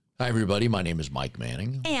Hi, everybody. My name is Mike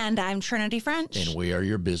Manning. And I'm Trinity French. And we are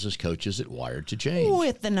your business coaches at Wired to Change.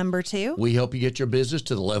 With the number 2. We help you get your business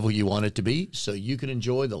to the level you want it to be so you can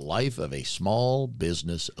enjoy the life of a small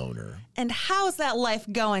business owner. And how's that life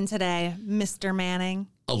going today, Mr. Manning?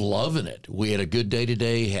 Loving it. We had a good day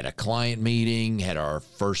today, had a client meeting, had our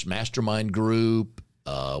first mastermind group.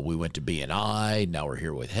 We went to BNI. Now we're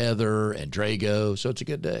here with Heather and Drago. So it's a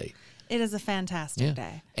good day. It is a fantastic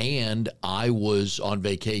day. And I was on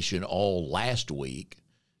vacation all last week,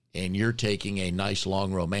 and you're taking a nice,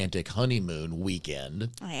 long, romantic honeymoon weekend.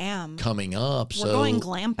 I am. Coming up. We're going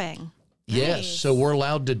glamping. Yes, Nice. so we're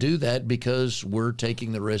allowed to do that because we're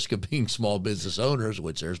taking the risk of being small business owners,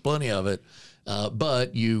 which there's plenty of it,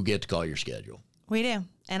 but you get to call your schedule. We do.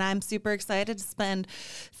 And I'm super excited to spend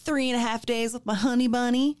 3.5 days with my honey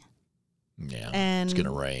bunny. Yeah, And it's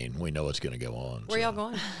going to rain. We know it's going to go on. Where y'all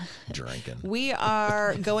going? Drinking. We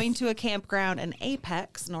are going to a campground in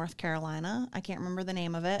Apex, North Carolina. I can't remember the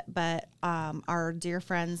name of it, but our dear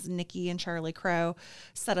friends Nikki and Charlie Crow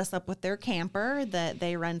set us up with their camper that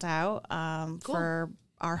they rent out for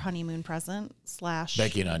our honeymoon present /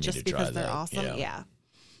 Becky and I need just to try because they're that. awesome. Yeah.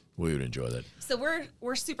 We would enjoy that. So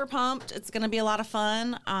we're super pumped. It's going to be a lot of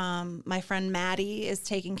fun. My friend Maddie is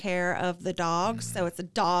taking care of the dogs, so it's a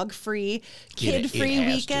dog-free, kid-free it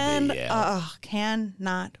has to weekend. be, yeah. Oh,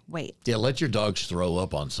 cannot wait. Yeah, let your dogs throw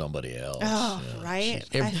up on somebody else. Oh, Yeah, right?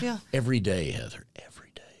 jeez. I feel... Every day, Heather,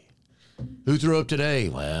 every day. Who threw up today?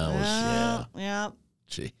 Well, it was, Yeah.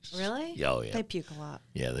 Jeez. Really? Oh, yeah. They puke a lot.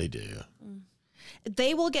 Yeah, they do.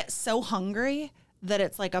 They will get so hungry that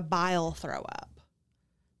it's like a bile throw up.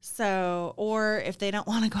 So, or if they don't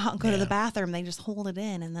want to go out and go to the bathroom, they just hold it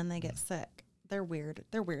in and then they get sick. They're weird.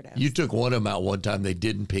 They're weirdos. You took one of them out one time. They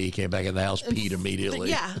didn't pee. Came back in the house, peed immediately.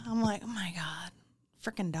 Yeah. I'm like, oh my God.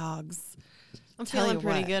 Freaking dogs. I'm Tell feeling you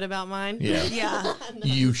pretty what. good about mine. Yeah. Yeah.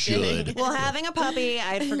 You should. Well, having a puppy,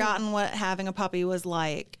 I'd forgotten what having a puppy was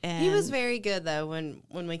like. And He was very good though when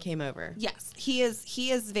we came over. yes, he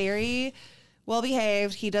is very well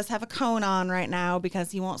behaved. He does have a cone on right now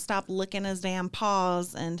because he won't stop licking his damn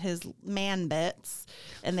paws and his man bits,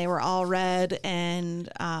 and they were all red, and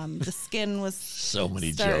the skin was So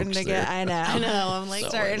many starting jokes to get. there. I know. I'm like,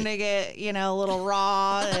 starting to get a little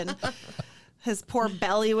raw, and his poor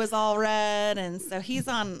belly was all red, and so he's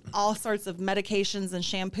on all sorts of medications and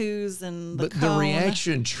shampoos and the But the cone.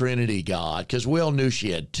 reaction Trinity got, because we all knew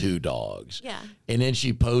she had 2 dogs. Yeah. And then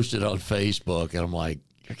she posted on Facebook, and I'm like,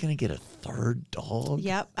 you're going to get a 3rd dog?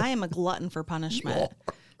 Yep, I am a glutton for punishment.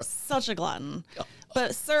 Such a glutton.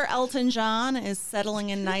 But Sir Elton John is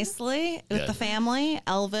settling in nicely with Yeah. the family.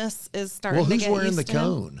 Elvis is starting Well, to who's get wearing used the to him.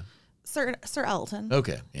 cone? Sir Elton.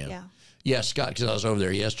 Okay. Yeah. Yeah. Yeah, Scott, because I was over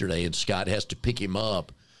there yesterday, and Scott has to pick him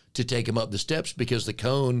up to take him up the steps because the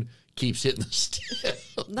cone keeps hitting the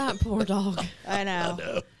steps. That poor dog. I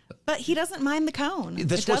know. But he doesn't mind the cone.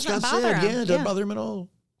 That's it what doesn't Scott bother said. him. Yeah, it doesn't bother him at all.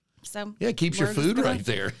 So Yeah, it keeps your we're just food gonna- right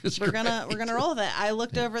there. It's We're great. gonna roll with it. I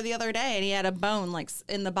looked over the other day and he had a bone like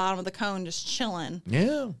in the bottom of the cone just chilling.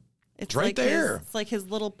 Yeah. It's right like there. It's like his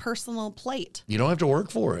little personal plate. You don't have to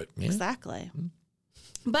work for it. Yeah. Exactly.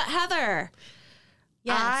 But Heather,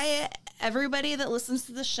 Yes. everybody that listens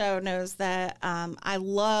to the show knows that I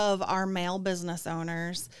love our male business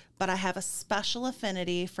owners, but I have a special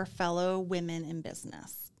affinity for fellow women in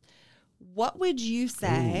business. What would you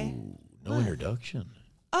say? Ooh, no introduction.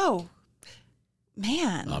 Oh,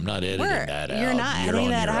 man. I'm not editing that out. You're not editing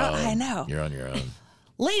on that your out. own. I know. You're on your own.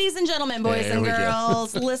 Ladies and gentlemen, boys There and we go.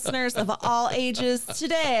 girls, listeners of all ages,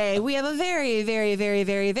 today we have a very, very, very,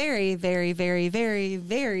 very, very, very, very, very,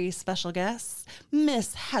 very special guest,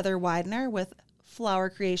 Miss Heather Widener with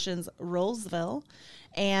Flower Creations Rollsville,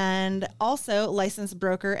 and also licensed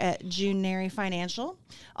broker at Junary Financial.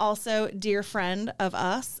 Also, dear friend of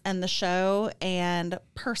us and the show, and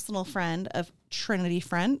personal friend of Trinity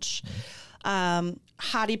French, hottie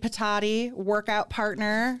patati, workout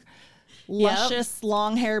partner. Luscious,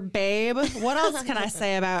 long-haired babe. What else can I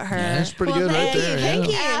say about her? Yeah, that's pretty good right there. Thank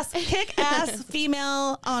Yeah. you. Kick-ass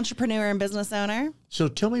female entrepreneur and business owner. So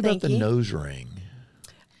tell me about Thank the you. nose ring.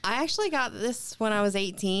 I actually got this when I was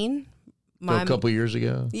 18. A couple years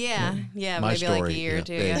ago. Yeah, My maybe story. like a year Yeah. or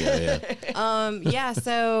two. There you go, yeah. Yeah,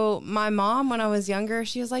 so my mom, when I was younger,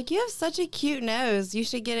 she was like, you have such a cute nose. You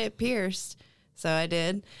should get it pierced. So I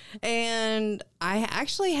did. And I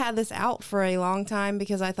actually had this out for a long time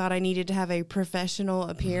because I thought I needed to have a professional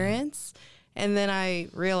appearance. And then I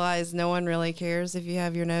realized no one really cares if you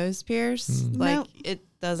have your nose pierced. Like, No. it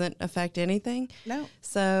doesn't affect anything. No.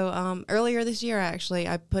 So earlier this year, actually,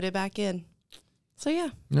 I put it back in. So, yeah.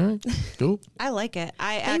 All right. Cool. I like it.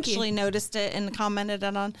 I Thank you. actually noticed it and commented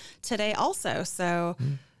on today also. So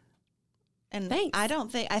And Thanks. I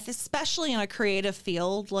don't think, especially in a creative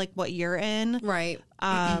field like what you're in. Right.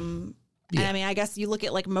 And I mean, I guess you look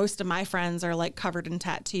at like most of my friends are like covered in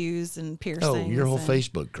tattoos and piercings. Oh, your whole and,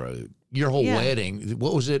 Facebook crew, your whole wedding.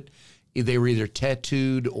 What was it? They were either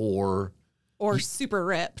tattooed or super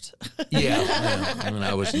ripped. yeah. And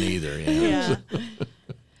I was neither. Yeah.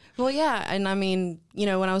 Well, yeah. And I mean, you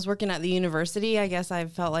know, when I was working at the university, I guess I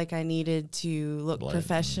felt like I needed to look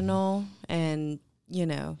professional and, you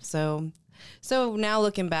know, so now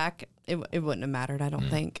looking back, it wouldn't have mattered, I don't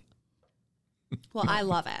think. Well, I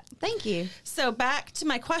love it. Thank you. So back to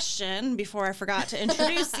my question before I forgot to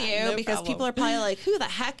introduce you, because problem. people are probably like, who the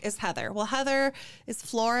heck is Heather? Well, Heather is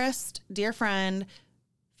florist, dear friend,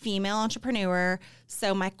 female entrepreneur.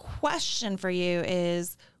 So my question for you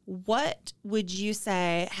is, what would you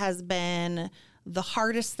say has been the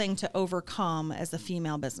hardest thing to overcome as a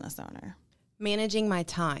female business owner? Managing my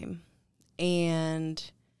time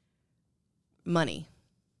and money.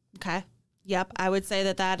 Okay. Yep. I would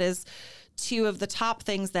say that is two of the top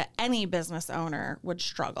things that any business owner would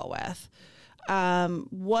struggle with.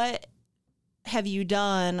 What have you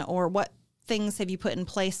done, or what things have you put in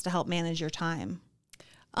place to help manage your time?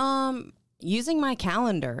 Using my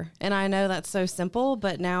calendar. And I know that's so simple,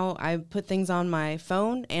 but now I put things on my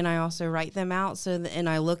phone and I also write them out. And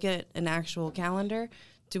I look at an actual calendar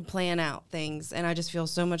to plan out things. And I just feel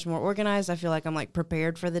so much more organized. I feel like I'm like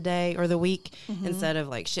prepared for the day or the week instead of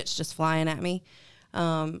like shit's just flying at me.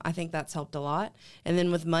 I think that's helped a lot. And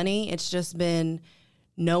then with money, it's just been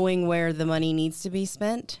knowing where the money needs to be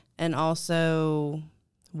spent and also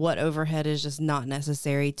what overhead is just not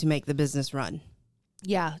necessary to make the business run.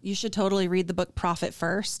 Yeah, you should totally read the book Profit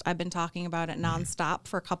First. I've been talking about it nonstop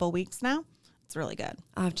for a couple weeks now. It's really good.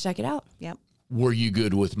 I'll have to check it out. Yep. Were you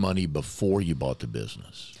good with money before you bought the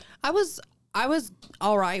business? I was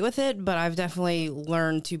all right with it, but I've definitely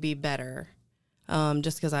learned to be better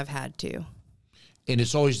just because I've had to. And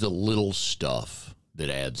it's always the little stuff that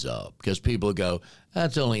adds up, because people go,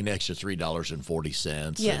 that's only an extra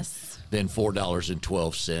 $3.40. Yes. And then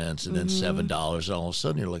 $4.12 and then $7. And all of a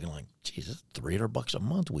sudden you're looking like, Jesus, $300 a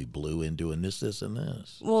month we blew in doing this, and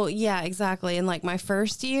this. Well, yeah, exactly. And like my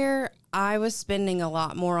first year, I was spending a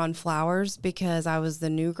lot more on flowers because I was the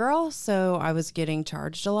new girl. So I was getting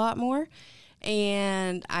charged a lot more.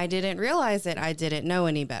 And I didn't realize it. I didn't know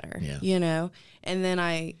any better, you know? And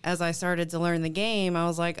then as I started to learn the game, I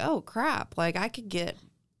was like, oh crap, like I could get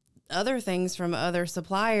other things from other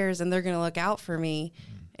suppliers and they're going to look out for me.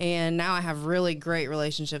 And now I have really great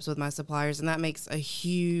relationships with my suppliers, and that makes a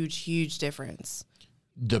huge, huge difference.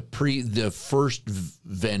 The first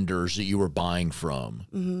vendors that you were buying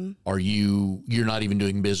from, are you're not even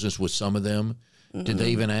doing business with some of them? Did they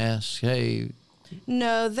even ask, hey?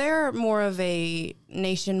 No, they're more of a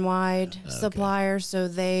nationwide supplier, so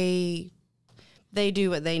they do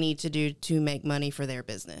what they need to do to make money for their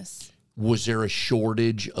business. Was there a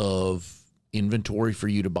shortage of inventory for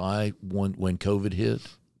you to buy when COVID hit?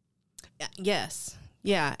 Yes.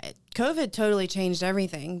 Yeah. COVID totally changed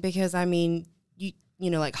everything because, I mean, you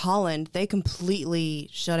know, like Holland, they completely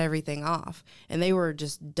shut everything off and they were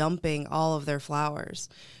just dumping all of their flowers.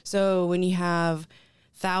 So when you have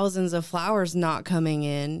thousands of flowers not coming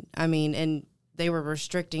in, I mean, and they were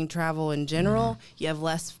restricting travel in general, you have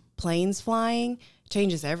less planes flying,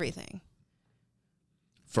 changes everything.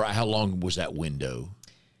 For how long was that window?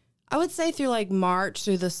 I would say through like March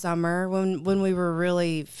through the summer when we were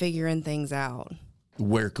really figuring things out.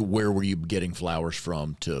 Where were you getting flowers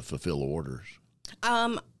from to fulfill orders?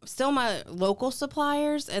 Still my local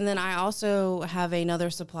suppliers, and then I also have another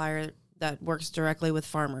supplier that works directly with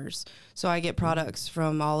farmers. So I get products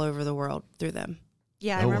from all over the world through them.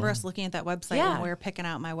 Yeah, I remember us looking at that website when we were picking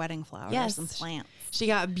out my wedding flowers and plants. She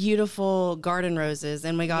got beautiful garden roses,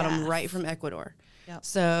 and we got them right from Ecuador. Yep.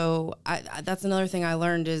 So that's another thing I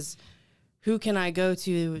learned is who can I go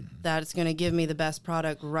to that's going to give me the best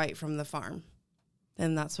product right from the farm?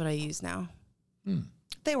 And that's what I use now.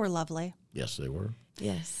 They were lovely. Yes, they were.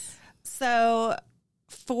 Yes. So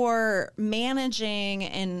for managing,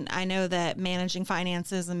 and I know that managing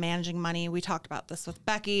finances and managing money, we talked about this with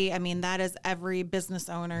Becky. I mean, that is every business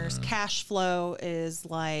owner's cash flow is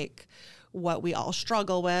like what we all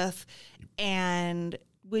struggle with. And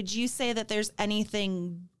would you say that there's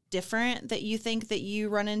anything different that you think that you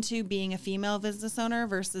run into being a female business owner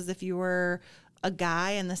versus if you were a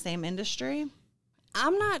guy in the same industry?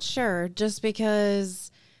 I'm not sure, just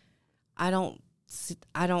because I don't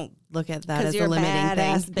I don't look at that 'Cause as a you're a limiting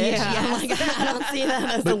badass thing. bitch, Yeah, yes. I'm like, I don't see that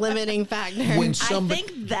as a limiting factor. When I somebody,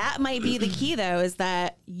 think that might be the key, though, is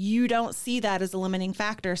that you don't see that as a limiting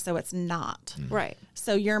factor, so it's not. Right.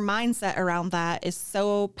 So your mindset around that is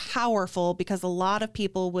so powerful because a lot of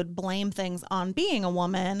people would blame things on being a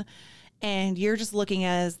woman, and you're just looking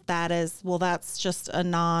as that as, well, that's just a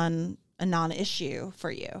non-issue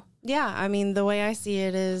for you. Yeah, I mean, the way I see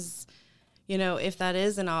it is, you know, if that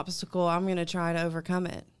is an obstacle, I'm going to try to overcome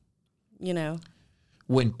it, you know.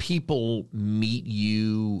 when people meet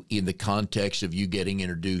you in the context of you getting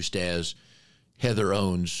introduced as Heather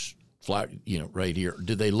owns flower, right here,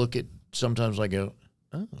 do they look at sometimes like go,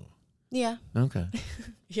 oh, Yeah. okay.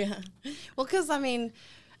 Yeah. Well, because, I mean,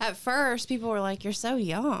 at first, people were like, you're so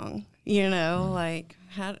young, you know, like,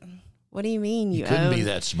 what do you mean you Couldn't be own-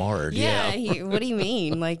 that smart. Yeah. Yeah. What do you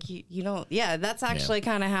mean? Like, you don't, yeah, that's actually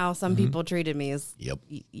kind of how some people treated me is, Yep.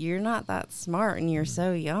 You're not that smart and you're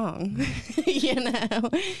so young, you know?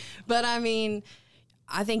 But I mean,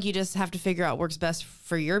 I think you just have to figure out what works best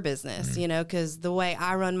for your business, you know, because the way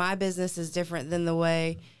I run my business is different than the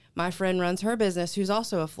way my friend runs her business, who's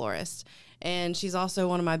also a florist. And she's also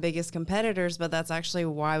one of my biggest competitors, but that's actually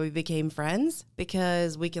why we became friends,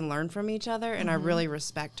 because we can learn from each other and I really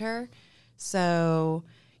respect her. So,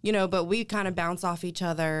 you know, but we kind of bounce off each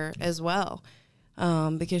other as well,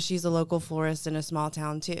 because she's a local florist in a small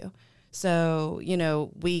town too. So, you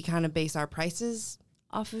know, we kind of base our prices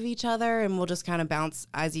off of each other and we'll just kind of bounce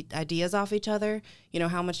ideas off each other. You know,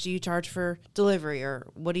 how much do you charge for delivery, or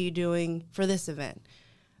what are you doing for this event?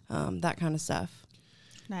 That kind of stuff.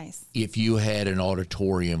 Nice. If you had an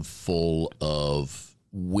auditorium full of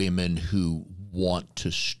women who want to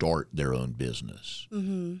start their own business,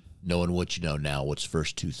 knowing what you know now, what's the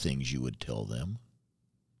first two things you would tell them?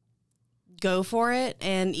 Go for it.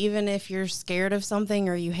 And even if you're scared of something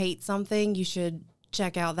or you hate something, you should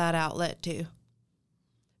check out that outlet too.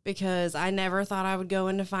 Because I never thought I would go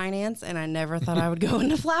into finance and I never thought I would go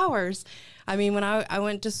into flowers. I mean, when I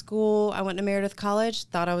went to school, I went to Meredith College,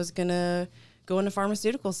 thought I was going to go into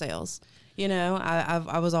pharmaceutical sales. You know,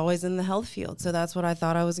 I was always in the health field, so that's what I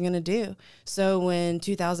thought I was going to do. So when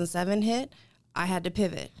 2007 hit, I had to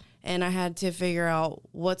pivot and I had to figure out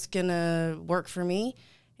what's going to work for me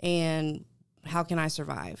and how can I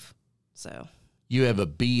survive. So You have a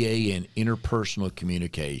BA in interpersonal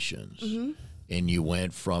communications, and you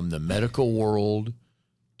went from the medical world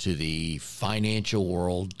to the financial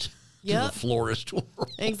world to Yep. the florist world.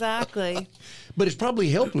 exactly. But it's probably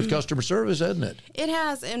helped with customer service, hasn't it? It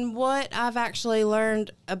has. And what I've actually learned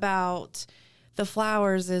about the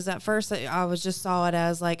flowers is at first I was just saw it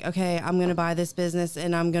as like, okay, I'm going to buy this business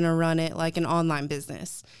and I'm going to run it like an online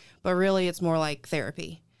business. But really it's more like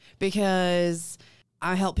therapy, because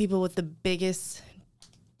I help people with the biggest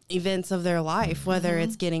events of their life, whether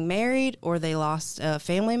it's getting married or they lost a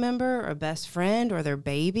family member or a best friend or their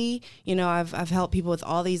baby. You know, I've helped people with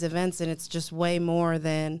all these events, and it's just way more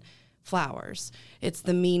than flowers. It's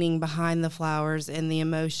the meaning behind the flowers and the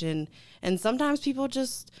emotion. And sometimes people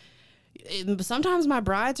sometimes my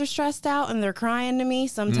brides are stressed out and they're crying to me.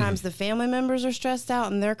 Sometimes the family members are stressed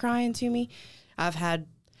out and they're crying to me. I've had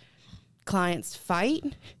clients fight,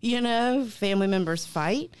 you know, family members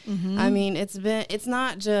fight. I mean, it's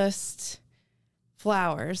not just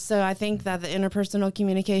flowers. So I think that the interpersonal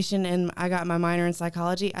communication, and I got my minor in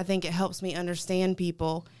psychology, I think it helps me understand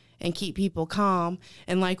people and keep people calm.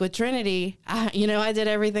 And like with Trinity, I did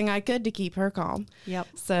everything I could to keep her calm. Yep.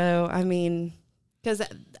 So, I mean, because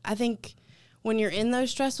I think when you're in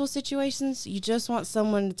those stressful situations, you just want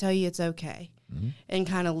someone to tell you it's okay and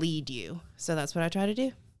kind of lead you. So that's what I try to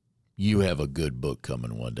do. You have a good book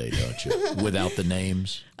coming one day, don't you? Without the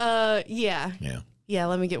names? Yeah. Yeah,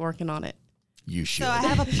 Let me get working on it. you should. So I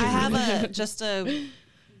have a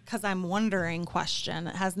because I'm wondering question.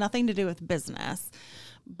 It has nothing to do with business,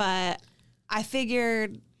 but I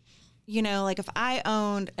figured, you know, like if I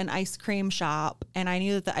owned an ice cream shop and I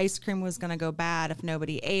knew that the ice cream was going to go bad if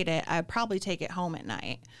nobody ate it, I'd probably take it home at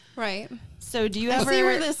night. Right. So do you I ever see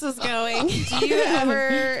where this is going. do you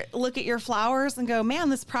ever look at your flowers and go, man,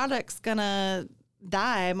 this product's gonna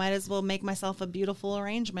die, I might as well make myself a beautiful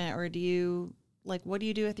arrangement? Or do you what do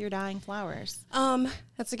you do with your dying flowers?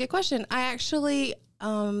 That's a good question. I actually,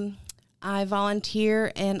 I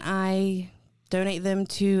volunteer and I donate them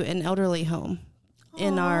to an elderly home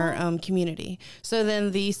in our community. So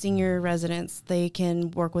then the senior residents, they can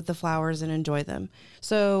work with the flowers and enjoy them.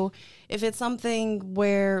 So if it's something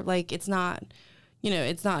where like it's not,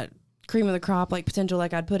 it's not cream of the crop like potential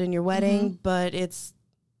like I'd put in your wedding, but it's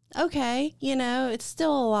okay, it's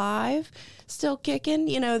still alive, still kicking,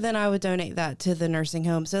 then I would donate that to the nursing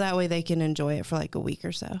home so that way they can enjoy it for like a week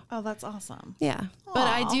or so. Oh, that's awesome. Yeah. But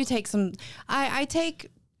I do take I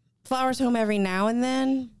take flowers home every now and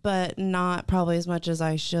then, but not probably as much as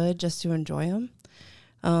I should, just to enjoy them.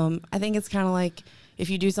 I think it's kind of like if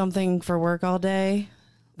you do something for work all day,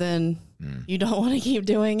 then you don't want to keep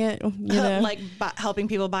doing it, Like helping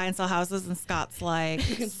people buy and sell houses, and Scott's like,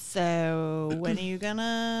 so when are you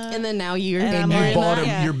gonna? And then now you're And I'm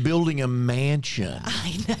like, you're building a mansion.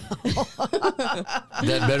 I know.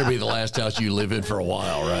 That better be the last house you live in for a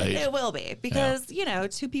while, right? It will be because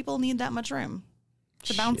two people need that much room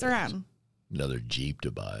to bounce around. Another Jeep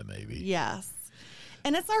to buy, maybe. Yes.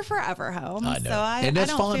 And it's our forever home. I know. So and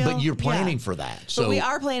that's I don't fine, feel, but you're planning for that. So but we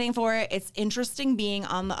are planning for it. It's interesting being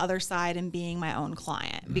on the other side and being my own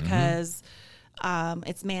client because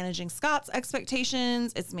it's managing Scott's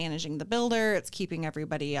expectations. It's managing the builder. It's keeping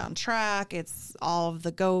everybody on track. It's all of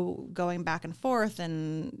the going back and forth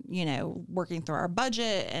and, working through our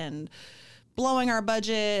budget and blowing our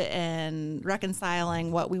budget and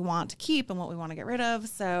reconciling what we want to keep and what we want to get rid of.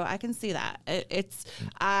 So I can see that.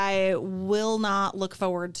 I will not look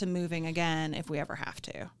forward to moving again if we ever have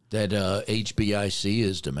to. That HBIC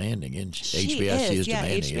is demanding, and HBIC is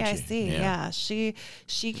demanding. HBIC, yeah.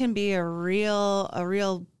 She can be a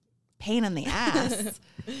real pain in the ass.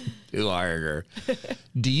 Who hired her?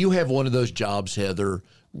 Do you have one of those jobs, Heather,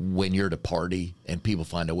 when you're at a party and people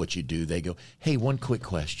find out what you do, they go, hey, one quick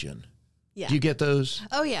question. Yeah. Do you get those?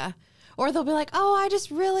 Oh, yeah. Or they'll be like, oh, I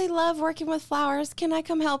just really love working with flowers. Can I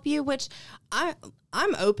come help you? Which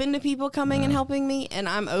I'm open to people coming and helping me, and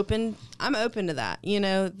I'm open to that.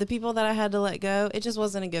 The people that I had to let go, it just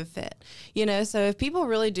wasn't a good fit. So if people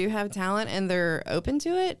really do have talent and they're open to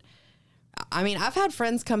it, I mean, I've had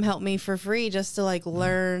friends come help me for free just to like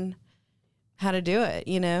learn how to do it,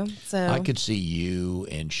 So I could see you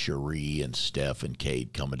and Cherie and Steph and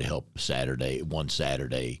Kate coming to help one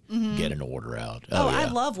Saturday get an order out. Oh, yeah. I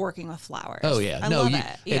love working with flowers. Oh, yeah. I love it.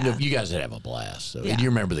 Yeah. And you guys would have a blast. So, Yeah. and you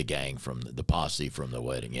remember the gang from the posse from the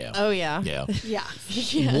wedding. Yeah. Oh, yeah. Yeah.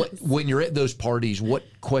 Yeah. When you're at those parties, what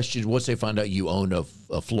questions, once they find out you own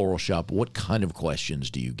a floral shop, what kind of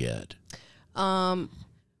questions do you get?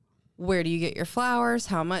 Where do you get your flowers?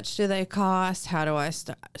 How much do they cost? How do I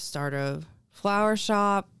start a flower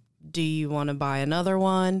shop? Do you want to buy another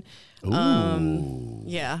one? Ooh.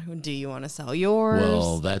 Yeah. Do you want to sell yours?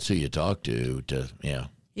 Well, that's who you talk to.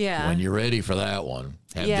 Yeah. When you're ready for that one,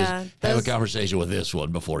 have a conversation with this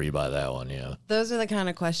one before you buy that one. Yeah. Those are the kind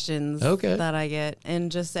of questions that I get,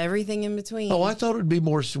 and just everything in between. Oh, I thought it'd be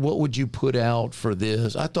more, what would you put out for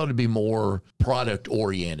this? I thought it'd be more product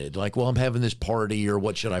oriented. Like, well, I'm having this party, or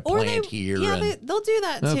what should I plant here? Yeah, they'll do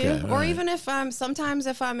that too. Okay, or right. even sometimes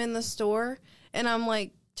if I'm in the store and I'm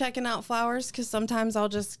like checking out flowers, because sometimes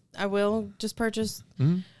I will just purchase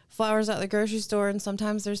flowers at the grocery store, and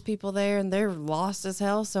sometimes there's people there and they're lost as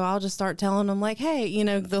hell, so I'll just start telling them like, hey,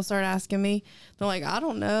 they'll start asking me, they're like, I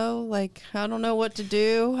don't know what to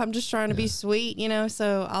do, I'm just trying to be sweet,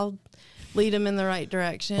 so I'll lead them in the right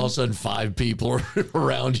direction. All of a sudden 5 people are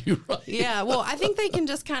around you, right? Yeah, well, I think they can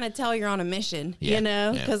just kind of tell you're on a mission,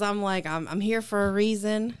 because I'm like, I'm here for a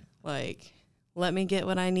reason, like, let me get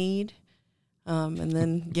what I need, and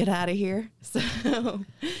then get out of here. So,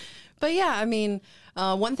 but yeah, I mean,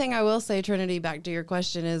 one thing I will say, Trinity, back to your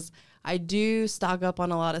question, is I do stock up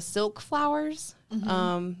on a lot of silk flowers.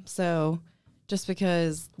 So just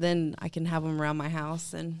because then I can have them around my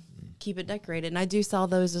house and keep it decorated. And I do sell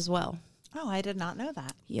those as well. Oh, I did not know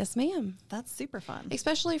that. Yes, ma'am. That's super fun.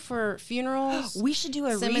 Especially for funerals. We should do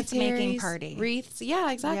a wreath making party. Wreaths.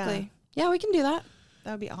 Yeah, exactly. Yeah, we can do that.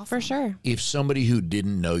 That would be awesome. For sure. If somebody who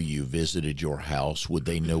didn't know you visited your house, would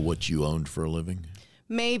they know what you owned for a living?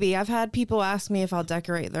 Maybe. I've had people ask me if I'll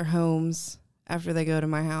decorate their homes after they go to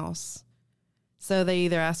my house. So they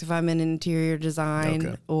either ask if I'm in interior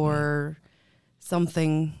design or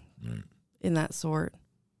something in that sort.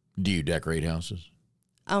 Do you decorate houses?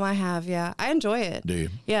 I have, yeah. I enjoy it. Do you?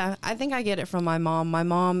 Yeah, I think I get it from my mom. My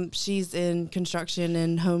mom, she's in construction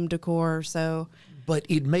and home decor, so... But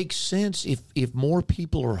it makes sense if more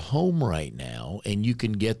people are home right now and you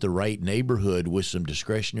can get the right neighborhood with some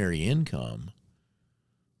discretionary income.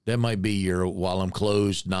 That might be your, while I'm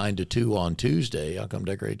closed 9 to 2 on Tuesday, I'll come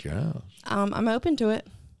decorate your house. I'm open to it.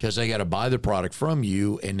 Because they got to buy the product from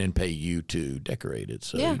you and then pay you to decorate it.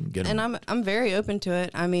 So yeah, you can get them. and I'm very open to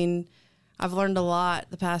it. I mean, I've learned a lot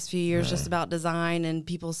the past few years just about design and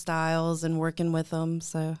people's styles and working with them.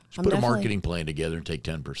 So Put a marketing plan together and take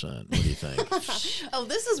 10%. What do you think? Oh,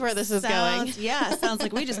 this is where this is going. Yeah, sounds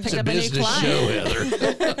like we just picked It's a up a new business client. show,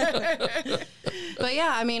 Heather. But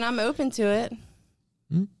yeah, I mean, I'm open to it.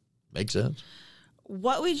 Makes sense.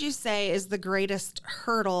 What would you say is the greatest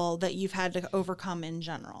hurdle that you've had to overcome in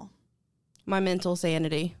general? My mental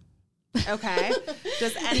sanity. Okay.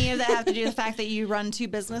 Does any of that have to do with the fact that you run 2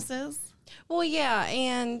 businesses? Well, yeah,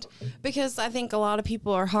 and because I think a lot of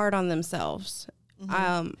people are hard on themselves.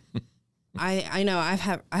 I know I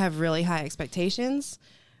have really high expectations,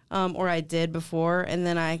 or I did before, and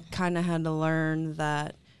then I kind of had to learn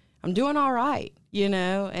that I'm doing all right,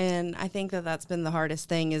 and I think that that's been the hardest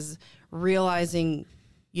thing is realizing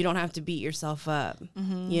you don't have to beat yourself up,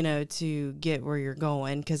 to get where you're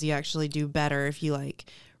going, because you actually do better if you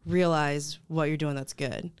realize what you're doing that's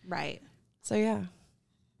good. Right. So yeah.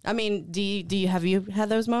 I mean, have you had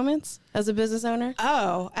those moments as a business owner?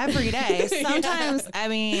 Oh, every day. Sometimes, I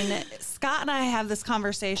mean, Scott and I have this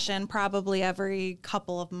conversation probably every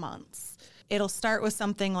couple of months. It'll start with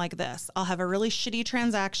something like this. I'll have a really shitty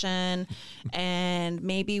transaction and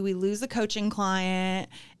maybe we lose a coaching client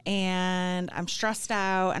and I'm stressed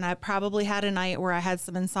out and I probably had a night where I had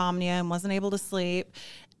some insomnia and wasn't able to sleep.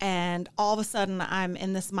 And all of a sudden I'm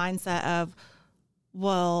in this mindset of,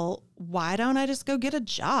 well, why don't I just go get a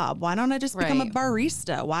job? Why don't I just become a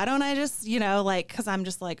barista? Why don't I just, because I'm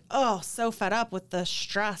just so fed up with the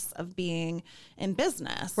stress of being in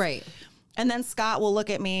business. Right. And then Scott will look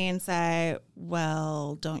at me and say,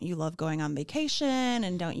 well, don't you love going on vacation?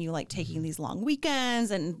 And don't you like taking these long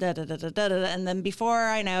weekends? And da-da-da-da-da-da. And then before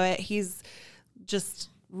I know it, he's just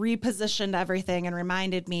repositioned everything and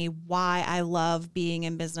reminded me why I love being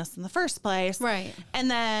in business in the first place. Right. And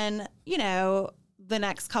then, the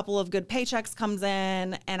next couple of good paychecks comes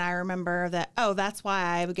in and I remember that, that's why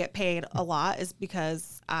I would get paid a lot is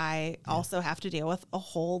because I also have to deal with a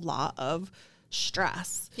whole lot of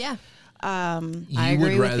stress. Yeah. You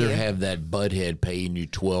would rather have that butthead paying you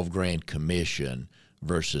 $12,000 commission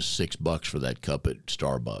versus $6 for that cup at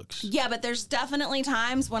Starbucks. Yeah, but there's definitely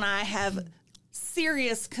times when I have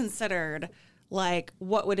serious considered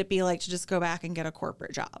what would it be like to just go back and get a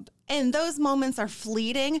corporate job? And those moments are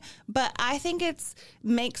fleeting, but I think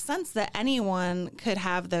makes sense that anyone could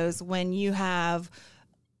have those when you have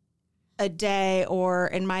a day or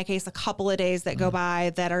in my case, a couple of days that go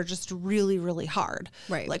by that are just really, really hard.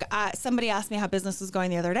 Right. Somebody asked me how business was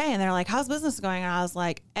going the other day and they're like, how's business going? And I was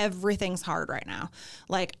like, everything's hard right now.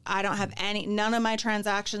 I don't have none of my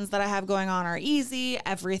transactions that I have going on are easy.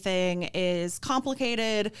 Everything is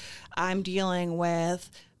complicated. I'm dealing with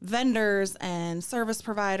vendors and service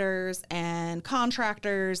providers and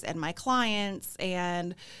contractors and my clients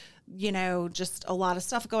and just a lot of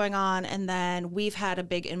stuff going on. And then we've had a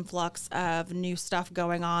big influx of new stuff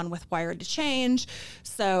going on with Wired to Change,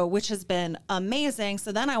 which has been amazing.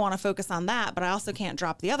 So then I want to focus on that, but I also can't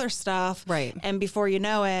drop the other stuff. Right. And before you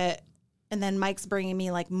know it, and then Mike's bringing me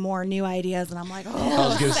more new ideas and I'm like, I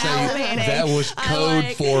was going to say that was code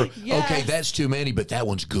for, okay, that's too many, but that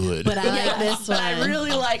one's good. But I like this one. But I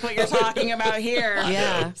really like what you're talking about here.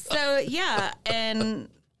 Yeah. So yeah. And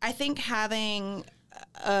I think having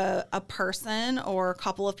a person or a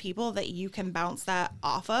couple of people that you can bounce that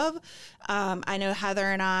off of. I know Heather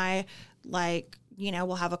and I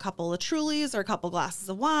we'll have a couple of Trulies or a couple glasses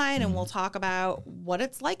of wine and we'll talk about what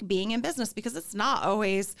it's like being in business because it's not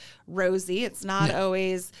always rosy. It's not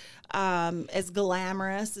always as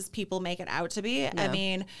glamorous as people make it out to be. No. I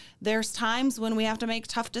mean, there's times when we have to make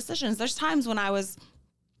tough decisions. There's times when I was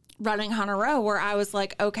running Hunter Row where I was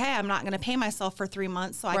like, okay, I'm not going to pay myself for 3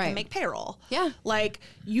 months so I can make payroll. Yeah.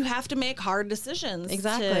 You have to make hard decisions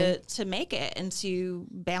to make it and to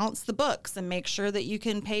balance the books and make sure that you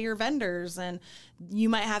can pay your vendors. And you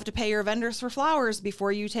might have to pay your vendors for flowers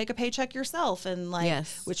before you take a paycheck yourself. And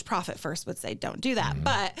which Profit First would say, don't do that.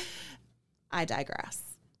 But I digress.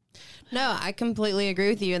 No, I completely agree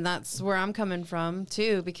with you. And that's where I'm coming from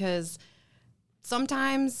too, because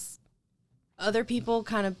sometimes other people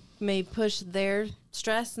kind of may push their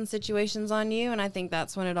stress and situations on you. And I think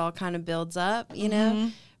that's when it all kind of builds up,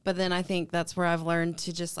 know? But then I think that's where I've learned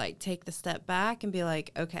to just take the step back and be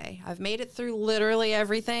like, okay, I've made it through literally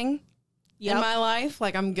everything in my life.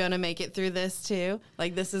 I'm going to make it through this too.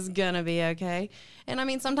 This is going to be okay. And I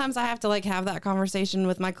mean, sometimes I have to have that conversation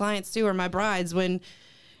with my clients too, or my brides when,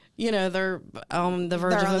 they're on the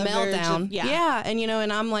verge of a meltdown. Yeah. And,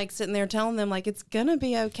 and I'm sitting there telling them it's going to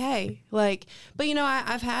be okay. But,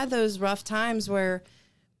 I've had those rough times where,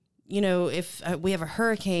 if we have a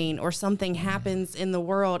hurricane or something happens in the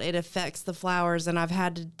world, it affects the flowers. And I've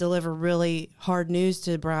had to deliver really hard news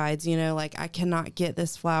to brides, like I cannot get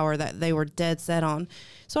this flower that they were dead set on.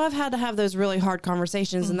 So I've had to have those really hard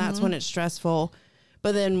conversations, and that's when it's stressful.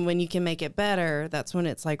 But then when you can make it better, that's when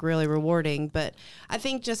it's like really rewarding. But I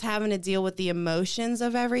think just having to deal with the emotions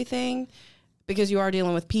of everything, because you are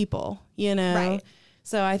dealing with people, Right.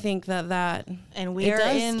 So I think that And we it are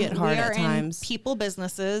does in get hard we are at times. in people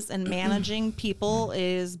businesses, and managing people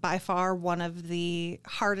is by far one of the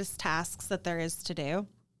hardest tasks that there is to do.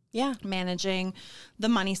 Yeah. Managing the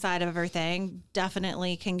money side of everything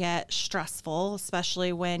definitely can get stressful,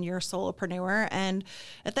 especially when you're a solopreneur. And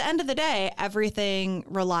at the end of the day, everything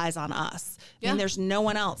relies on us. I mean, there's no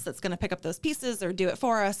one else that's going to pick up those pieces or do it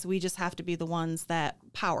for us. We just have to be the ones that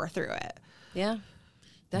power through it. Yeah.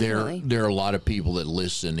 Definitely. There are a lot of people that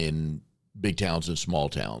listen in big towns and small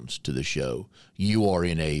towns to the show. You are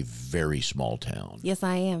in a very small town. Yes,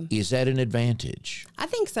 I am. Is that an advantage? I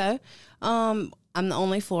think so. I'm the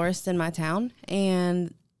only florist in my town,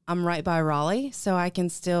 and I'm right by Raleigh, so I can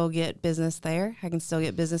still get business there. I can still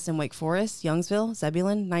get business in Wake Forest, Youngsville,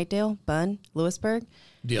 Zebulon, Nightdale, Bunn, Lewisburg.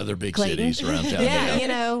 The other big Clayton. cities around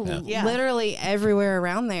town. Yeah. Literally everywhere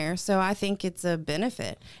around there. So I think it's a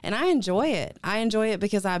benefit, and I enjoy it. I enjoy it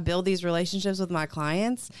because I build these relationships with my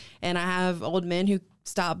clients, and I have old men who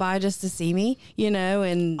stop by just to see me,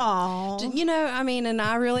 and Aww. and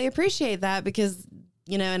I really appreciate that because,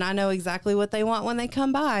 and I know exactly what they want when they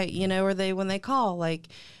come by, or when they call. Like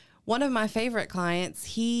one of my favorite clients,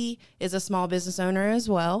 he is a small business owner as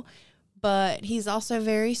well, but he's also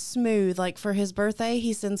very smooth. Like for his birthday,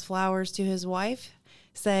 he sends flowers to his wife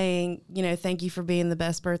saying, thank you for being the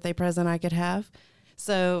best birthday present I could have.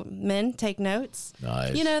 So men, take notes.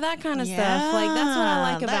 Nice. That kind of stuff. Like that's what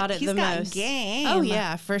I like about it he's the got most. game. Oh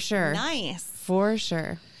yeah, for sure. Nice. For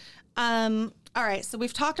sure. All right. So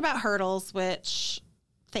we've talked about hurdles, which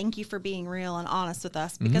thank you for being real and honest with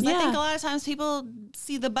us, because I think a lot of times people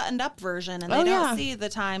see the buttoned up version and they don't see the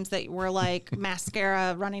times that we're like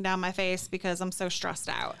mascara running down my face because I'm so stressed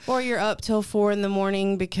out. Or you're up till 4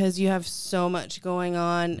 a.m. because you have so much going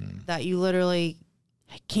on that you literally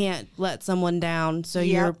can't let someone down. So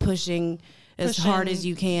you're pushing as hard as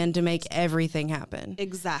you can to make everything happen.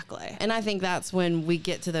 Exactly. And I think that's when we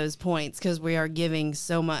get to those points because we are giving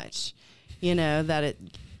so much, that it...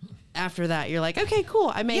 After that, you're like, okay, cool.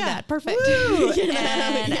 I made that. Perfect.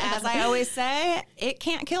 And as I always say, it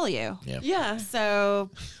can't kill you. Yeah. So,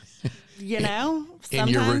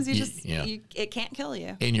 sometimes it can't kill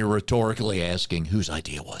you. And you're rhetorically asking, whose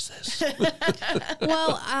idea was this?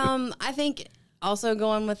 Well, I think also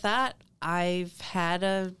going with that, I've had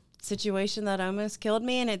a situation that almost killed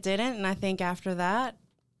me and it didn't. And I think after that,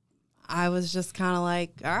 I was just kind of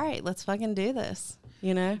like, all right, let's fucking do this.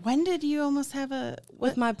 When did you almost have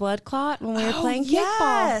with my blood clot when we were playing kickball?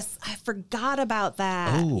 Yes, I forgot about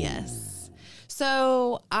that. Oh. Yes.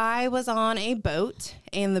 So I was on a boat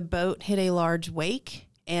and the boat hit a large wake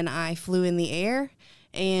and I flew in the air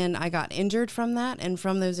and I got injured from that. And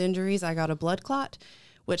from those injuries, I got a blood clot,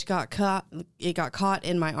 which got caught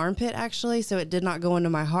in my armpit actually. So it did not go into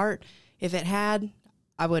my heart. If it had,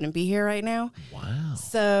 I wouldn't be here right now. Wow.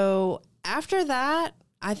 So after that,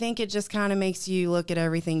 I think it just kind of makes you look at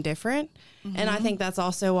everything different. Mm-hmm. And I think that's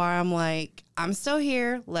also why I'm like, I'm still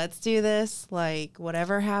here. Let's do this. Like,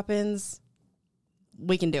 whatever happens,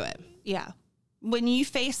 we can do it. Yeah. When you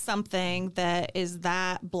face something that is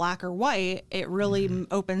that black or white, it really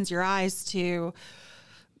opens your eyes to,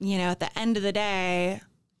 at the end of the day,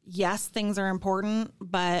 yes, things are important,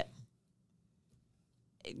 but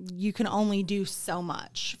you can only do so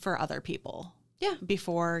much for other people. Yeah.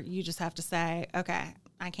 Before you just have to say, okay,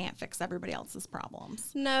 I can't fix everybody else's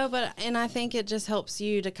problems. No, and I think it just helps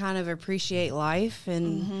you to kind of appreciate life.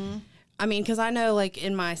 And I mean, because I know like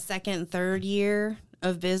in my second, third year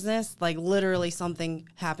of business, like literally something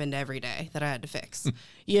happened every day that I had to fix,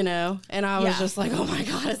 and I was just like, oh my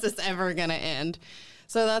God, is this ever going to end?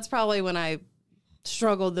 So that's probably when I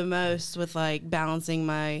struggled the most with like balancing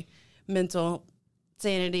my mental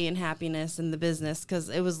sanity and happiness in the business. Cause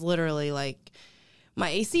it was literally like, my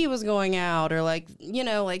AC was going out or like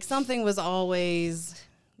something was always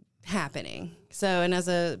happening. So, and as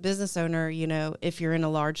a business owner, if you're in a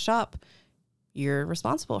large shop, you're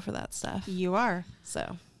responsible for that stuff. You are.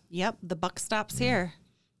 So, yep. The buck stops here.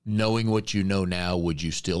 Knowing what you know now, would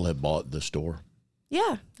you still have bought the store?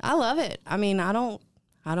 Yeah, I love it. I mean, I don't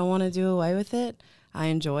want to do away with it. I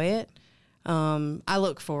enjoy it. I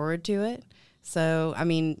look forward to it. So, I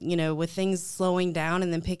mean, with things slowing down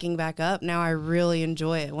and then picking back up, now I really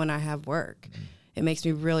enjoy it when I have work. It makes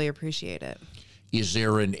me really appreciate it. Is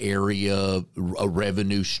there an area, a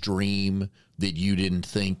revenue stream that you didn't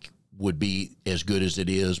think would be as good as it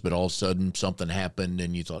is, but all of a sudden something happened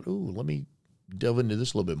and you thought, ooh, let me delve into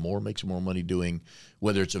this a little bit more, make some more money doing,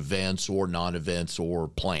 whether it's events or non-events or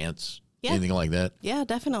plants, anything like that? Yeah,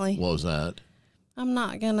 definitely. What was that? I'm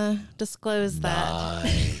not going to disclose that.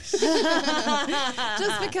 Nice.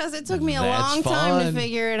 Just because it took me a That's long time to fine.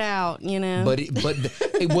 figure it out, you know. But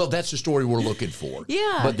well, that's the story we're looking for.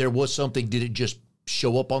 Yeah. But there was something. Did it just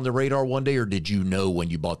show up on the radar one day, or did you know when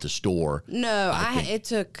you bought the store? No, it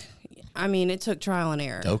took trial and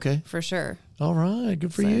error. Okay. For sure. All right.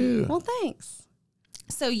 Good for you. Well, thanks.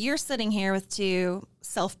 So you're sitting here with two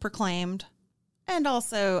self-proclaimed, and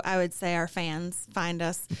also I would say our fans find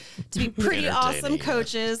us to be pretty awesome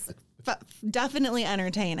coaches. Definitely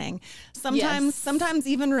entertaining. Sometimes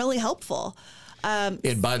even really helpful.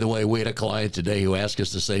 And by the way, we had a client today who asked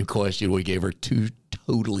us the same question. We gave her two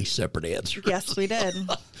totally separate answers. Yes, we did.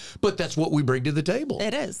 But that's what we bring to the table.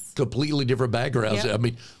 It is. Completely different backgrounds. Yep. I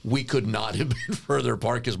mean, we could not have been further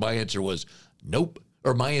apart because my answer was nope.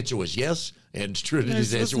 Or my answer was yes, and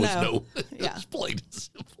Trinity's answer was no. Yeah. It's plain and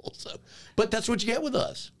simple. So, but that's what you get with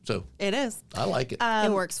us. So It is. I like it.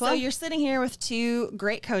 It works So well. you're sitting here with two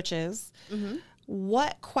great coaches.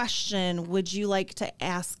 What question would you like to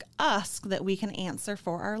ask us that we can answer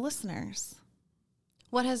for our listeners?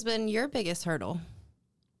 What has been your biggest hurdle?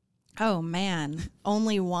 Oh man,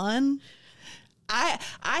 only one?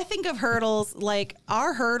 I think of hurdles like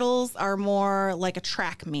our hurdles are more like a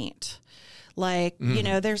track meet. Like, you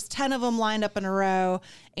know, there's 10 of them lined up in a row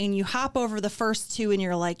and you hop over the first two and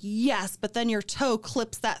you're like, yes, but then your toe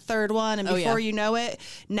clips that third one. And before you know it,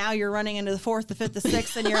 now you're running into the fourth, the fifth, the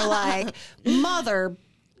sixth, and you're like, mother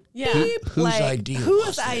beep. Whose Like, idea whose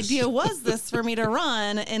was this? idea was this for me to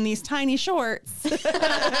run in these tiny shorts? With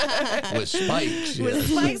spikes. With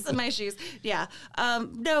yeah. spikes in my shoes. Yeah.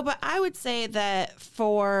 No, but I would say that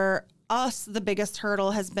for us, the biggest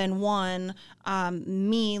hurdle has been one,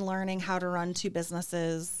 me learning how to run two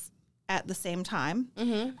businesses at the same time,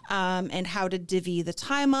 and how to divvy the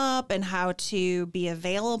time up and how to be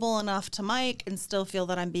available enough to Mike and still feel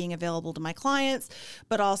that I'm being available to my clients,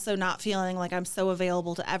 but also not feeling like I'm so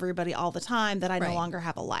available to everybody all the time that I no Right. longer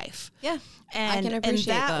have a life. Yeah, And, I can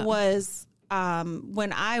appreciate and that that. was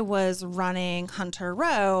when I was running Hunter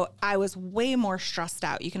Row, I was way more stressed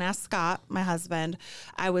out. You can ask Scott, my husband.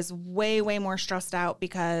 I was way, way more stressed out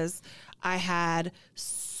because I had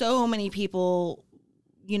so many people,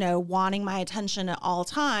 you know, wanting my attention at all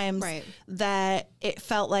times, Right. that it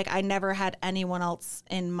felt like I never had anyone else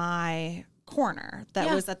in my corner that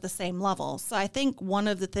Yeah. was at the same level. So I think one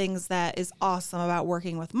of the things that is awesome about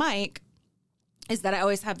working with Mike is that I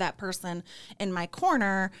always have that person in my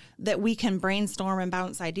corner that we can brainstorm and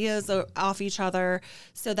bounce ideas off each other.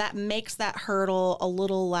 So that makes that hurdle a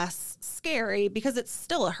little less scary because it's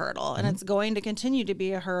still a hurdle and it's going to continue to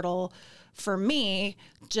be a hurdle for me,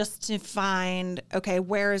 just to find, okay,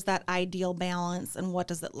 where is that ideal balance and what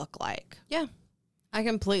does it look like? Yeah, I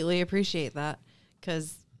completely appreciate that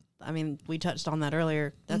because, I mean, we touched on that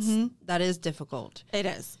earlier. That is difficult. It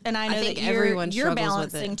is. And I know think that everyone you're struggles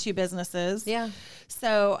with balancing it. two businesses. Yeah.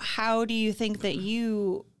 So how do you think that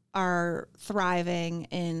you are thriving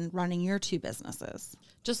in running your two businesses?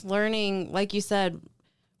 Just learning, like you said,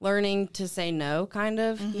 learning to say no, kind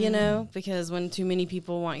of, you know, because when too many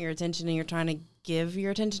people want your attention and you're trying to give your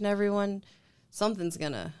attention to everyone, something's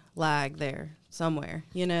going to lag there somewhere,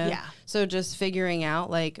 you know? Yeah. So just figuring out,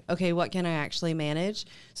 like, okay, what can I actually manage?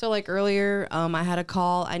 So, like earlier, I had a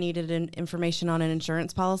call. I needed information on an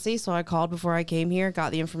insurance policy. So I called before I came here,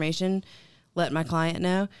 got the information, let my client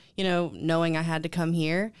know, you know, knowing I had to come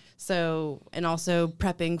here. So, and also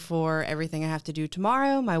prepping for everything I have to do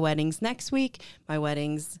tomorrow. My wedding's next week. My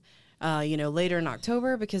wedding's, you know, later in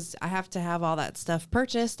October because I have to have all that stuff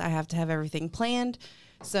purchased. I have to have everything planned.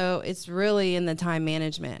 So it's really in the time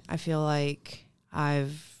management. I feel like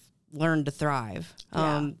I've learned to thrive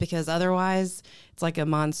because otherwise it's like a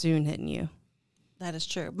monsoon hitting you. That is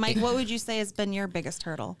true. Mike, what would you say has been your biggest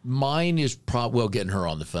hurdle? Mine is well, getting her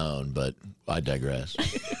on the phone, but I digress.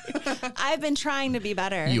 I've been trying to be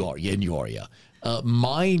better. You are, yeah, and you are, yeah.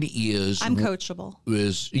 Mine is I'm coachable.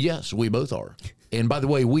 Yes, we both are. And by the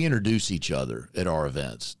way, we introduce each other at our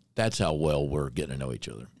events. That's how well we're getting to know each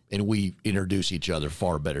other. And we introduce each other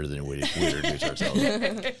far better than we introduce ourselves.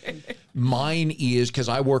 Mine is because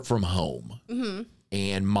I work from home,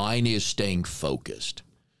 and mine is staying focused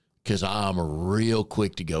because I'm real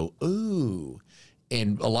quick to go, ooh.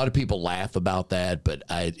 And a lot of people laugh about that, but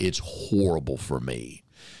it's horrible for me.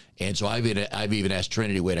 And so I've even asked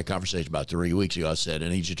Trinity, we had a conversation about 3 weeks ago. I said, I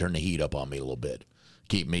need you to turn the heat up on me a little bit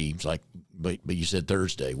keep me. It's like, but you said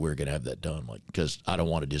Thursday we're going to have that done, like, because I don't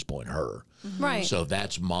want to disappoint her. Right. So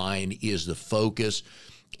that's mine is the focus.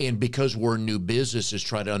 And because we're a new business, is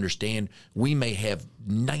try to understand we may have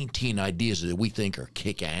 19 ideas that we think are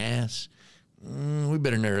kick ass. We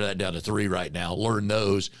better narrow that down to 3 right now, learn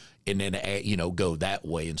those, and then, go that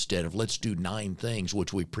way instead of let's do 9 things,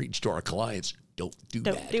 which we preach to our clients. Don't do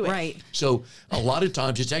that. do it. Right. So a lot of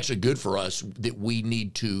times it's actually good for us that we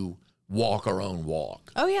need to walk our own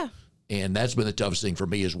walk. Oh, yeah. And that's been the toughest thing for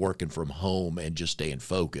me is working from home and just staying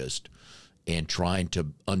focused and trying to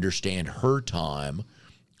understand her time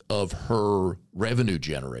of her revenue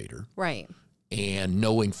generator. Right. And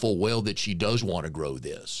knowing full well that she does want to grow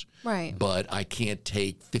this. Right. But I can't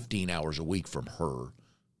take 15 hours a week from her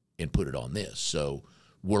and put it on this. So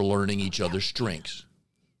we're learning each other's strengths.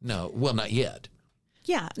 No, well, not yet.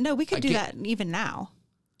 Yeah. No, we could do can't- that even now.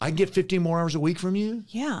 I get 15 more hours a week from you?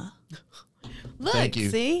 Yeah. Look, Thank you.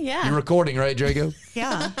 see? Yeah. You're recording, right, Drago?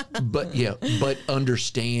 Yeah. but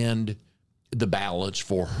understand the balance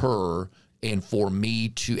for her and for me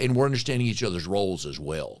to, and we're understanding each other's roles as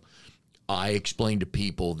well. I explain to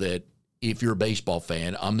people that if you're a baseball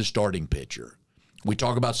fan, I'm the starting pitcher. We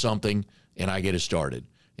talk about something and I get it started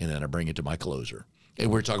and then I bring it to my closer. And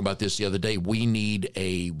we were talking about this the other day. We need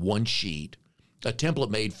a one sheet, a template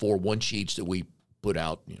made for one sheets that we put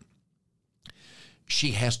out.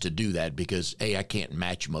 She has to do that because I can't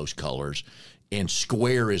match most colors and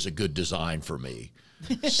square is a good design for me.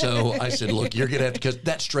 So I said, look, you're going to have to, because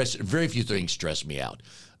that stress, very few things stress me out.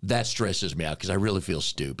 That stresses me out because I really feel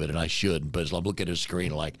stupid and I shouldn't. But as I'm looking at a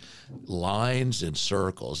screen like lines and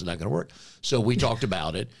circles, it's not going to work. So we talked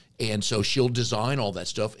about it. And so she'll design all that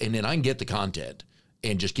stuff and then I can get the content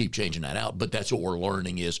and just keep changing that out. But that's what we're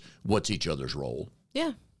learning is what's each other's role.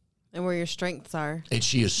 Yeah. And where your strengths are. And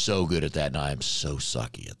she is so good at that. And I am so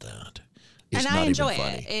sucky at that. It's and not I even enjoy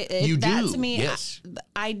funny. it. You that do, to me, yes.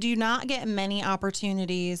 I do not get many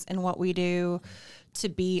opportunities in what we do to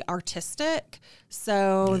be artistic.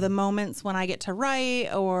 So the moments when I get to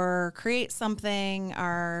write or create something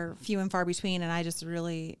are few and far between, and I just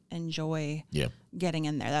really enjoy getting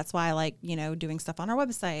in there. That's why I like, doing stuff on our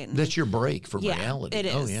website. And That's your break from yeah, reality. it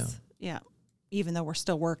is. Oh, yeah. Yeah. Even though we're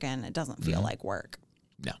still working, it doesn't feel like work.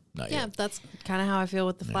 No, not Yeah, yet. that's kind of how I feel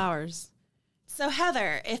with the flowers. So,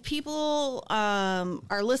 Heather, if people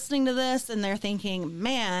are listening to this and they're thinking,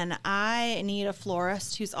 man, I need a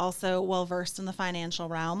florist who's also well-versed in the financial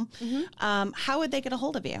realm, how would they get a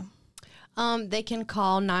hold of you? They can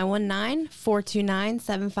call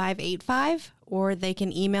 919-429-7585, or they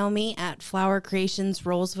can email me at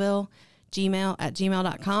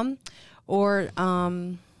flowercreationsrolesville@gmail.com, or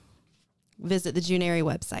visit the Juneri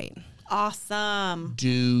website. Awesome. Do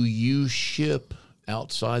you ship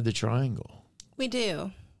outside the triangle? We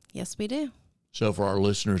do. Yes, we do. So for our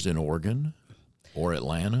listeners in Oregon or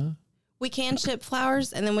Atlanta? We can ship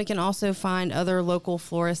flowers, and then we can also find other local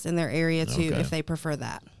florists in their area, too, Okay. if they prefer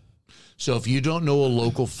that. So if you don't know a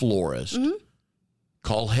local florist,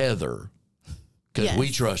 call Heather because we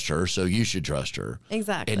Yes. trust her, so you should trust her.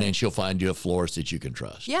 Exactly. And then she'll find you a florist that you can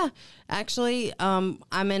trust. Yeah, actually, I'm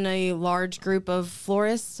in a large group of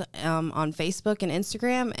florists on Facebook and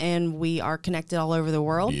Instagram, and we are connected all over the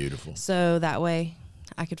world. Beautiful. So that way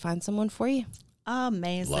I could find someone for you.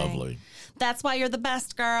 Amazing. Lovely. That's why you're the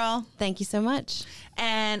best, girl. Thank you so much.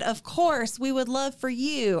 And of course, we would love for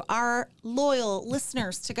you, our loyal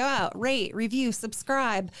listeners, to go out, rate, review,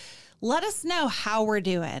 subscribe. Let us know how we're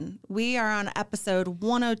doing. We are on episode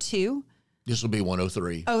 102. This will be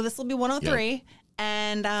 103. Oh, this will be 103.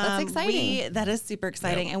 And That's exciting. That is super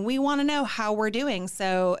exciting. And we want to know how we're doing.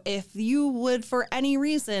 So if you would, for any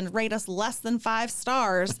reason, rate us less than 5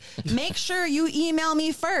 stars, make sure you email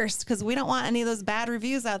me first because we don't want any of those bad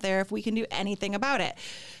reviews out there if we can do anything about it.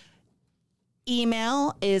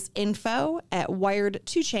 Email is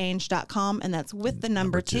info@wiredtochange.com, and that's with the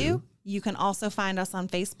number 2. You can also find us on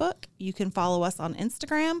Facebook. You can follow us on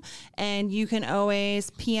Instagram, and you can always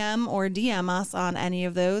PM or DM us on any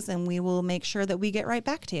of those, and we will make sure that we get right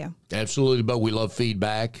back to you. Absolutely, but we love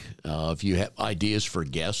feedback. If you have ideas for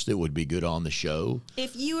guests that would be good on the show,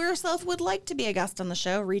 If you yourself would like to be a guest on the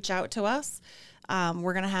show, reach out to us.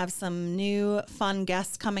 We're going to have some new fun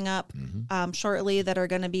guests coming up shortly that are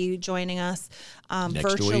going to be joining us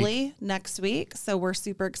virtually next week. So we're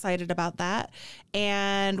super excited about that.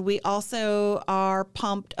 And we also are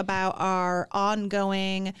pumped about our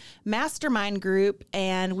ongoing mastermind group.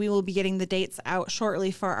 And we will be getting the dates out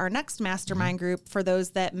shortly for our next mastermind group for those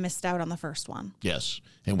that missed out on the first one. yes.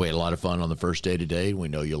 And we had a lot of fun on the first day today. We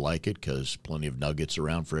know you'll like it because plenty of nuggets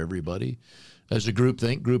around for everybody. as a group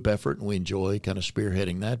effort, and we enjoy kind of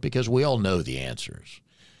spearheading that because we all know the answers.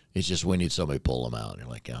 It's just we need somebody to pull them out. And you're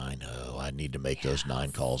like, I know. I need to make those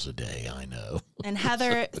 9 calls a day. I know. And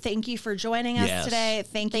Heather, thank you for joining us Yes. today.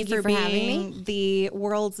 Thank you for having being me. the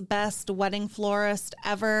world's best wedding florist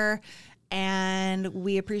ever. And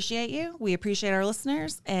we appreciate you. We appreciate our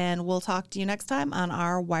listeners. And we'll talk to you next time on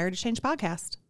our Wired to Change podcast.